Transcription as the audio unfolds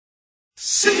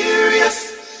Serious,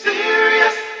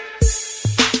 serious.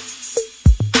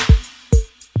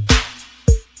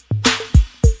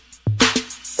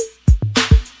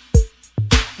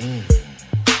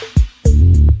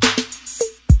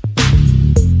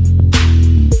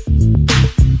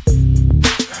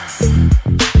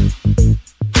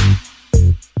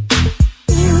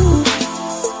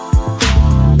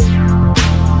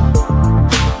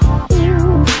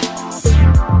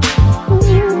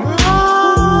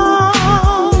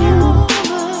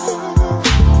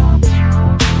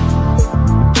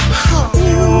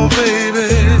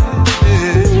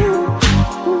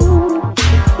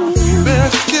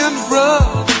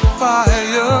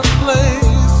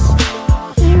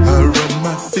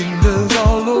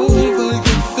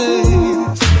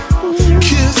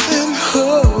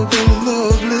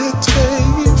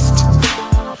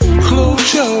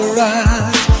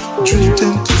 Drift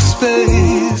into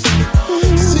space.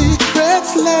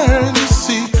 Secrets learned,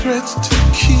 secrets to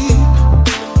keep.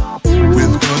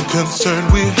 With one concern,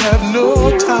 we have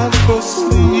no time for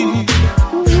sleep.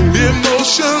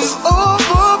 Emotions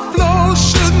overflow,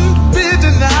 shouldn't be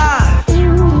denied.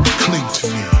 Cling to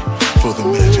me for the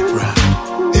magic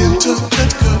ride.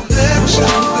 Intimate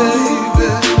connection, baby.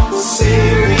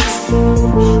 Serious.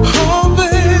 Oh,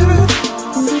 baby.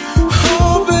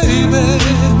 Oh, baby.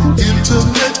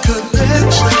 Intimate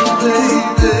connection,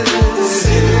 baby.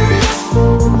 Serious.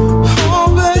 Oh,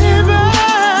 baby.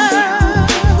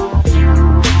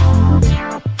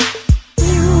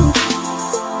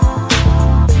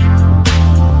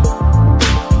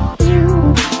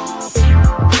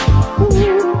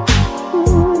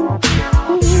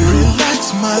 Relax,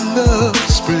 my love.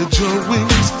 Spread your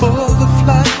wings for the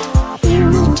flight.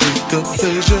 We'll take a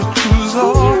pleasure cruise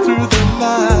all through the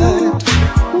night.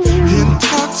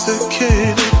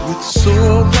 Intoxicated with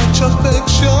so much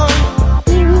affection,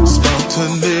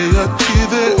 spontaneity,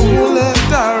 the only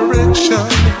direction.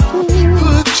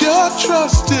 Put your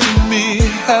trust in me,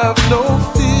 have no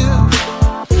fear.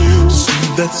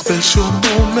 Soon that special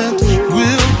moment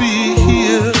will be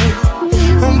here.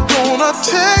 I'm gonna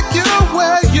take you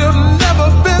where you